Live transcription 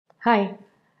Hi,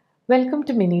 welcome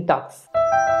to Mini Talks.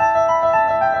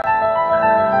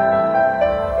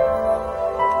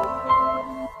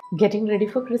 Getting ready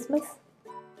for Christmas?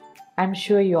 I'm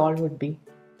sure you all would be.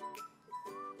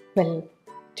 Well,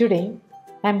 today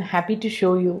I'm happy to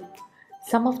show you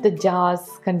some of the jars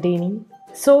containing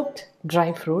soaked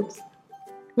dry fruits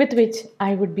with which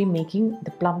I would be making the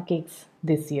plum cakes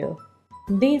this year.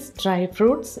 These dry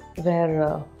fruits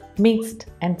were mixed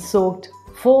and soaked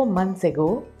 4 months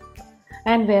ago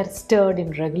and were stirred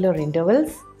in regular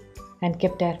intervals and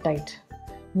kept airtight.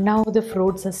 Now the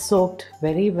fruits are soaked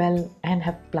very well and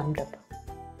have plumbed up.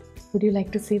 Would you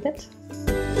like to see that?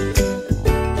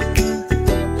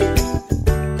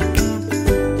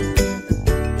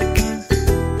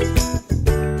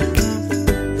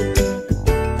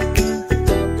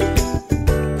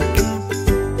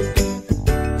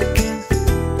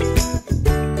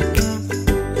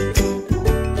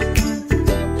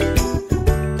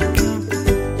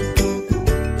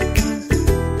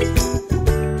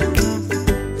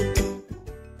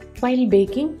 While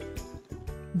baking,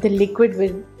 the liquid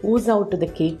will ooze out to the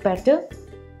cake batter,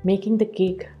 making the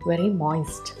cake very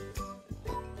moist.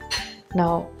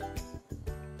 Now,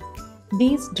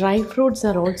 these dry fruits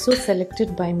are also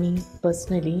selected by me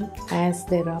personally, as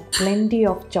there are plenty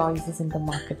of choices in the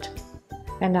market,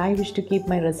 and I wish to keep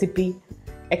my recipe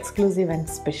exclusive and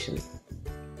special.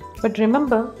 But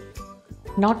remember,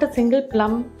 not a single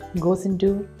plum goes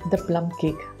into the plum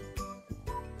cake,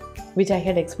 which I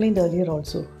had explained earlier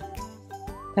also.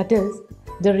 That is,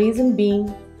 the reason being,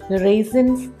 the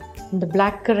raisins and the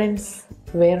blackcurrants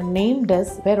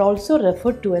were also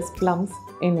referred to as plums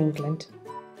in England.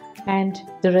 And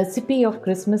the recipe of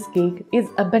Christmas cake is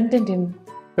abundant in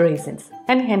raisins,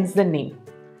 and hence the name.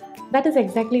 That is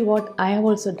exactly what I have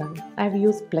also done. I have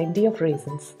used plenty of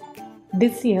raisins.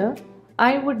 This year,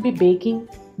 I would be baking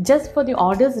just for the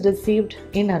orders received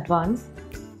in advance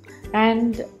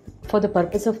and for the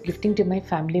purpose of gifting to my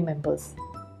family members.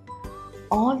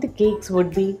 All the cakes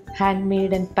would be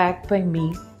handmade and packed by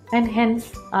me, and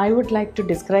hence I would like to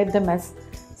describe them as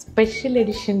special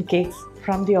edition cakes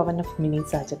from the Oven of Mini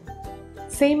Sajan.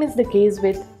 Same is the case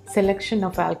with selection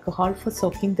of alcohol for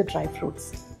soaking the dry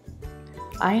fruits.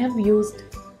 I have used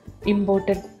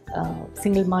imported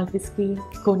single malt whiskey,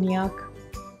 cognac,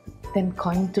 then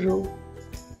Cointreau,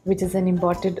 which is an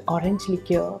imported orange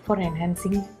liqueur for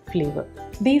enhancing flavor.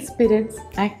 These spirits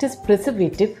act as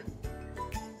preservative,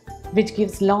 which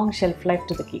gives long shelf life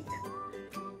to the cake.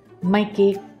 My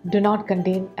cake do not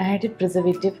contain added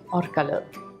preservative or color.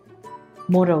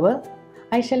 Moreover,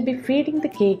 I shall be feeding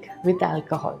the cake with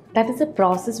alcohol. That is a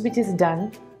process which is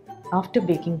done after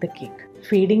baking the cake.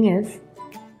 Feeding is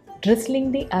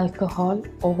drizzling the alcohol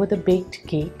over the baked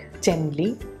cake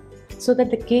gently so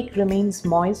that the cake remains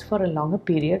moist for a longer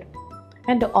period,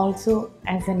 and also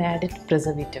as an added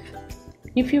preservative.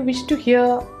 If you wish to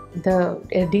hear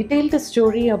a detailed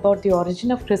story about the origin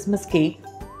of Christmas cake,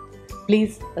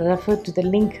 please refer to the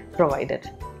link provided.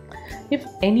 If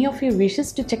any of you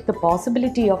wishes to check the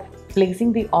possibility of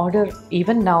placing the order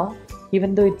even now,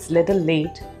 even though it's little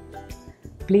late,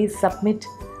 please submit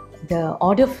the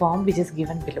order form which is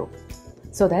given below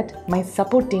so that my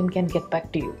support team can get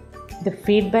back to you. The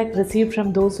feedback received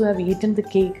from those who have eaten the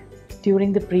cake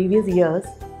during the previous years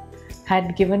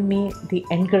had given me the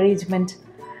encouragement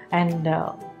and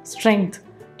strength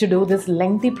to do this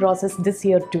lengthy process this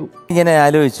year too. ഇങ്ങനെ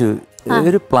ആലോചിച്ചു,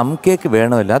 ഒരു plum cake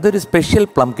വേണമല്ലോ, അതൊരു special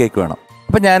plum cake വേണം.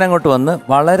 അപ്പം ഞാൻ അങ്ങോട്ട് വന്ന്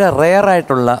വളരെ റെയർ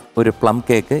ആയിട്ടുള്ള ഒരു പ്ലം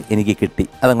കേക്ക് എനിക്ക് കിട്ടി.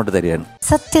 അതങ്ങോട്ട് തരികയാണ്.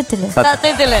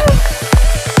 സത്യത്തില്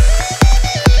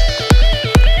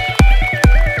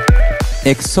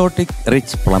എക്സോട്ടിക്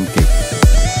റിച്ച് പ്ലം കേക്ക്.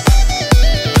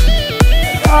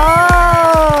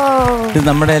 ഇത്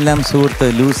നമ്മുടെ എല്ലാം സുഹൃത്ത്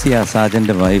ലൂസിയ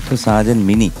സാജന്റെ വൈഫ് സാജൻ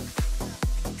മിനി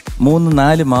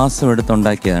 3-4 മാസം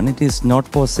എടുത്തുണ്ടാക്കിയതാണ്. It is not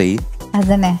for sale.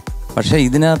 പക്ഷെ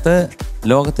ഇതിനകത്ത്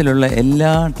ലോകത്തിലുള്ള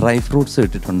എല്ലാ ഡ്രൈ ഫ്രൂട്ട്സും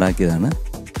ഇട്ടിട്ടുണ്ടാക്കിയതാണ്.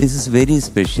 This is very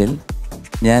special.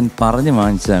 ഞാൻ പറഞ്ഞു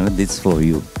വാങ്ങിച്ചതാണ്. This for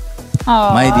you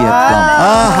my dear plum.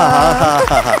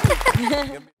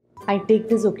 I take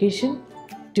this occasion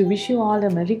to wish you all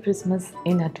a Merry Christmas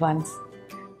in advance.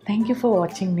 Thank you for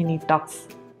watching Mini Talks.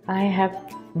 I have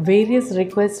various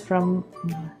requests from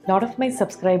a lot of my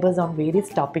subscribers on various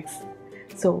topics.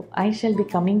 So I shall be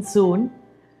coming soon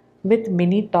with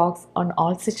mini talks on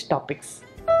all such topics.